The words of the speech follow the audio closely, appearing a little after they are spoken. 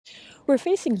We're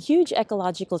facing huge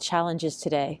ecological challenges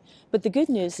today, but the good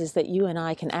news is that you and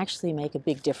I can actually make a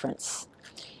big difference.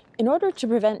 In order to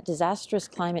prevent disastrous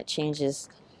climate changes,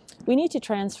 we need to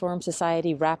transform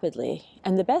society rapidly,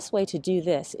 and the best way to do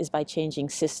this is by changing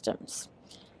systems.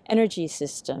 Energy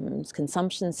systems,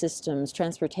 consumption systems,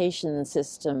 transportation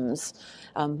systems,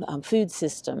 food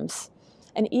systems,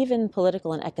 and even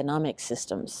political and economic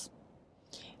systems.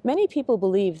 Many people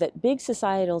believe that big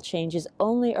societal changes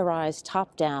only arise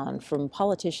top-down from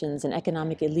politicians and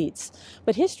economic elites,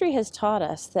 but history has taught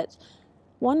us that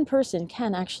one person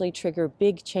can actually trigger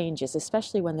big changes,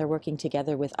 especially when they're working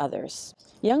together with others.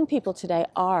 Young people today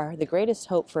are the greatest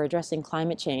hope for addressing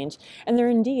climate change, and they're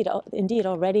indeed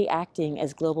already acting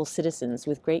as global citizens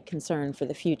with great concern for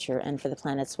the future and for the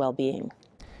planet's well-being.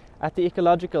 At the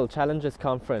Ecological Challenges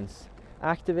Conference,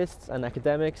 activists and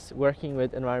academics working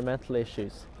with environmental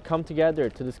issues come together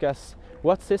to discuss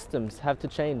what systems have to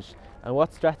change and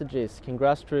what strategies can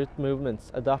grassroots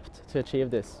movements adopt to achieve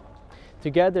this.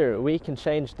 Together we can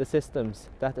change the systems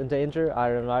that endanger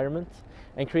our environment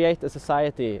and create a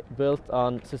society built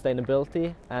on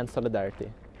sustainability and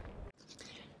solidarity.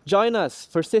 Join us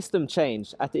for system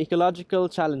change at the Ecological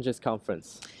Challenges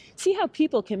Conference. See how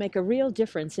people can make a real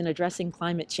difference in addressing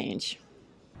climate change.